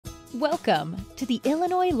Welcome to the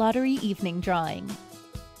Illinois Lottery Evening Drawing.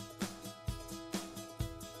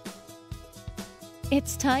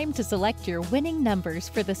 It's time to select your winning numbers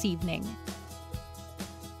for this evening.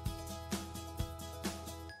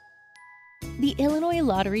 The Illinois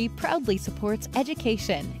Lottery proudly supports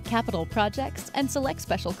education, capital projects, and select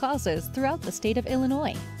special causes throughout the state of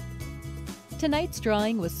Illinois. Tonight's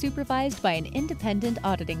drawing was supervised by an independent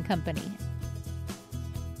auditing company.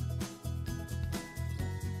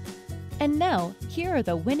 And now, here are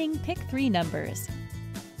the winning Pick 3 numbers: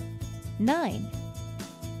 9,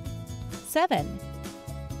 7,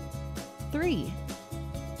 3,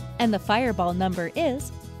 and the fireball number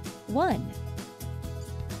is 1.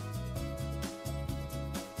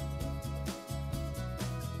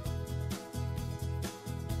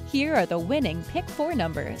 Here are the winning Pick 4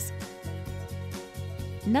 numbers: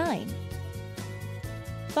 9,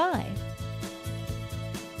 5,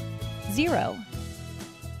 0,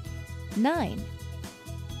 9,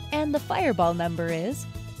 and the fireball number is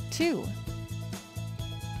 2.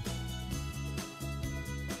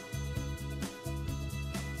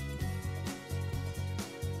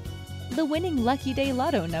 The winning Lucky Day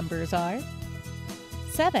Lotto numbers are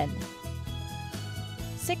 7,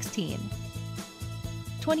 16,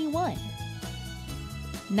 21,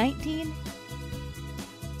 19,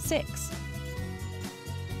 6.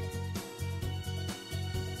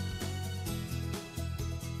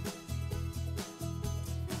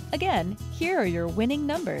 Again, here are your winning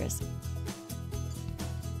numbers.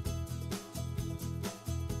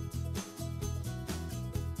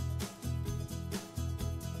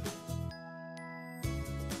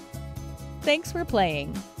 Thanks for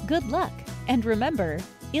playing. Good luck, and remember,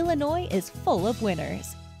 Illinois is full of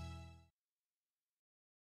winners.